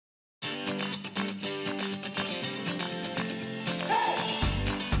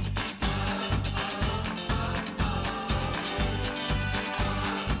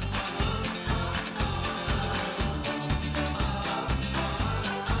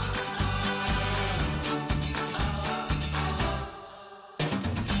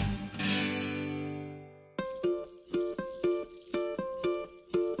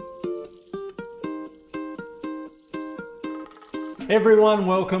Everyone,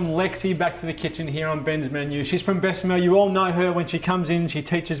 welcome Lexi back to the kitchen here on Ben's Menu. She's from Bessemer. You all know her. When she comes in, she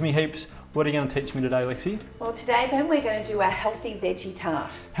teaches me heaps. What are you going to teach me today, Lexi? Well, today, Ben, we're going to do a healthy veggie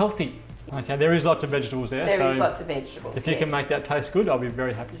tart. Healthy? Okay, there is lots of vegetables there. There is lots of vegetables, if you can make that taste good, I'll be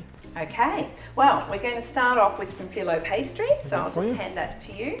very happy. Okay, well, we're going to start off with some Filo pastry, so I'll just hand that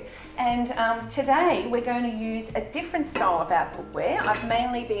to you. And today we're going to use a different style of our cookware. I've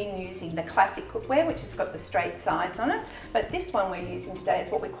mainly been using the classic cookware, which has got the straight sides on it, but this one we're using today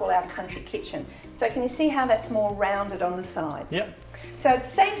is what we call our country kitchen. So can you see how that's more rounded on the sides? Yep. So it's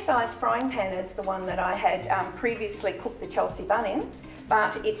the same size frying pan as the one that I had previously cooked the Chelsea bun in,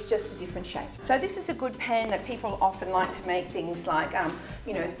 but it's just a different shape. So this is a good pan that people often like to make things like,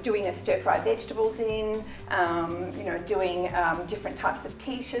 you know, doing a stir-fried vegetables in, you know, doing different types of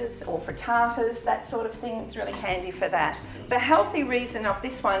quiches or frittatas, that sort of thing. It's really handy for that. The healthy reason of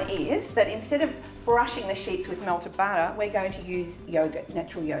this one is that instead of brushing the sheets with melted butter, we're going to use yogurt,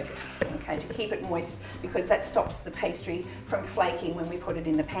 natural yogurt, okay, to keep it moist, because that stops the pastry from flaking when we put it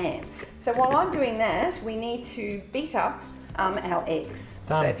in the pan. So while I'm doing that, we need to beat up our eggs.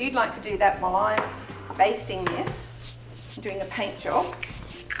 Done. So if you'd like to do that while I'm basting this, I'm doing a paint job.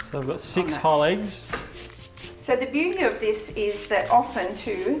 So I've got 6 whole eggs. So the beauty of this is that often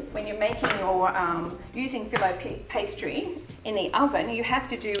too, when you're making your, using Filo pastry in the oven, you have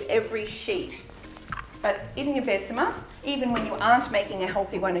to do every sheet. But in your Bessemer, even when you aren't making a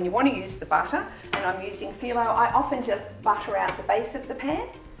healthy one and you want to use the butter, and I'm using Filo, I often just butter out the base of the pan,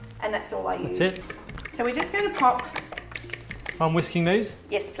 and that's all I use. That's it. So we're just going to pop. I'm whisking these?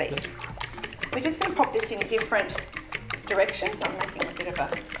 Yes, please. Yep. We're just going to pop this in different directions. I'm making a bit of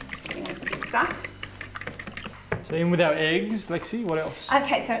a, getting this a bit stuck. So in with our eggs, Lexi, what else?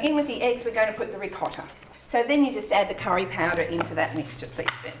 Okay, so in with the eggs, we're going to put the ricotta. So then you just add the curry powder into that mixture, please,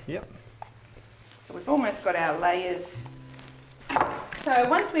 Ben. Yep. So we've almost got our layers. So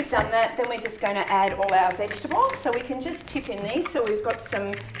once we've done that, then we're just going to add all our vegetables. So we can just tip in these. So we've got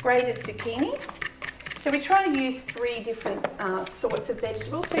some grated zucchini. So we try to use 3 different sorts of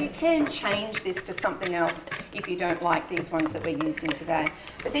vegetables, so you can change this to something else if you don't like these ones that we're using today.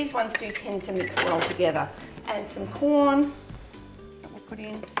 But these ones do tend to mix well together. And some corn that we'll put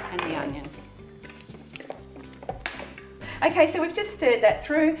in, and the onion. Okay, so we've just stirred that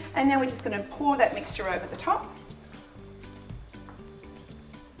through, and now we're just going to pour that mixture over the top.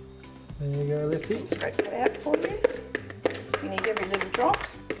 There you go, Lexi. Scrape that out for you. You need every little drop.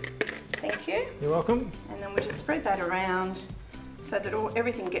 Thank you. You're welcome. And then we just spread that around so that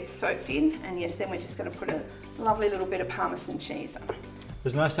everything gets soaked in. And yes, then we're just going to put a lovely little bit of parmesan cheese on.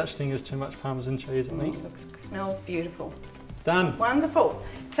 There's no such thing as too much parmesan cheese on me. Smells beautiful. Done. Wonderful.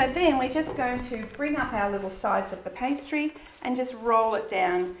 So then we're just going to bring up our little sides of the pastry and just roll it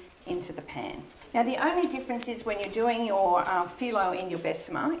down into the pan. Now the only difference is when you're doing your Filo in your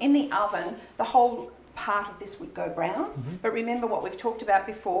Bessemer, in the oven, the whole part of this would go brown, but remember what we've talked about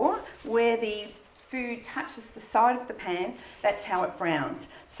before, where the food touches the side of the pan, that's how it browns.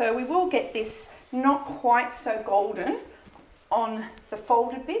 So we will get this not quite so golden on the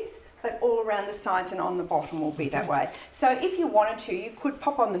folded bits, but all around the sides and on the bottom will be that way. So if you wanted to, you could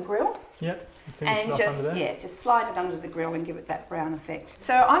pop on the grill. Yep. And just slide it under the grill and give it that brown effect.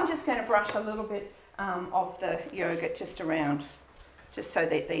 So I'm just going to brush a little bit of the yogurt just around, just so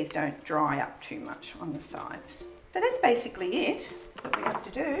that these don't dry up too much on the sides. So that's basically it that we have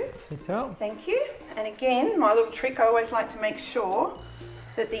to do. Thank you. And again, my little trick, I always like to make sure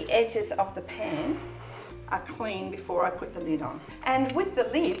that the edges of the pan are clean before I put the lid on. And with the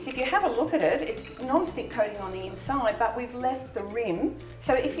lids, if you have a look at it, it's non-stick coating on the inside, but we've left the rim.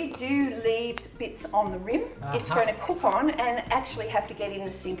 So if you do leave bits on the rim, it's going to cook on and actually have to get in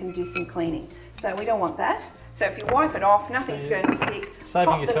the sink and do some cleaning. So we don't want that. So if you wipe it off, nothing's going to stick.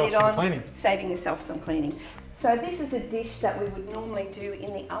 Saving yourself some cleaning. Saving yourself some cleaning. So this is a dish that we would normally do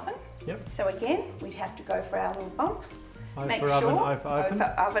in the oven. Yep. So again, we'd have to go for our little bump. Make sure,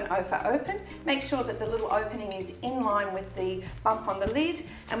 oven over open. Make sure that the little opening is in line with the bump on the lid,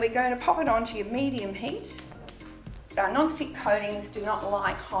 and we're going to pop it onto your medium heat. Non-stick coatings do not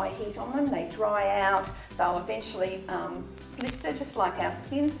like high heat on them. They dry out. They'll eventually blister just like our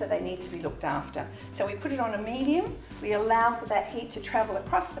skin, so they need to be looked after. So we put it on a medium. We allow for that heat to travel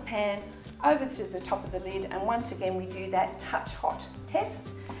across the pan over to the top of the lid, and once again we do that touch hot test,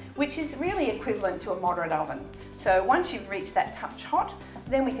 which is really equivalent to a moderate oven. So once you've reached that touch hot,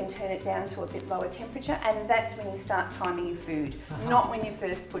 then we can turn it down to a bit lower temperature, and that's when you start timing your food, not when you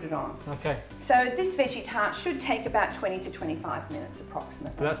first put it on. Okay. So this veggie tart should take about 20 to 25 minutes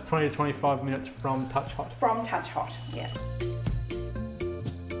approximately. So that's 20 to 25 minutes from touch hot? From touch hot, yeah.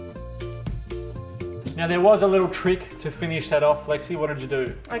 Now there was a little trick to finish that off, Lexi. What did you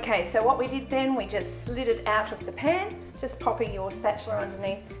do? Okay, so what we did then, we just slid it out of the pan, just popping your spatula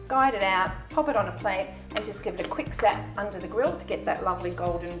underneath, guide it out, pop it on a plate, and just give it a quick zap under the grill to get that lovely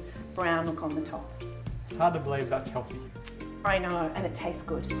golden brown look on the top. It's hard to believe that's healthy. I know, and it tastes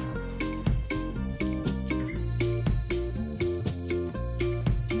good.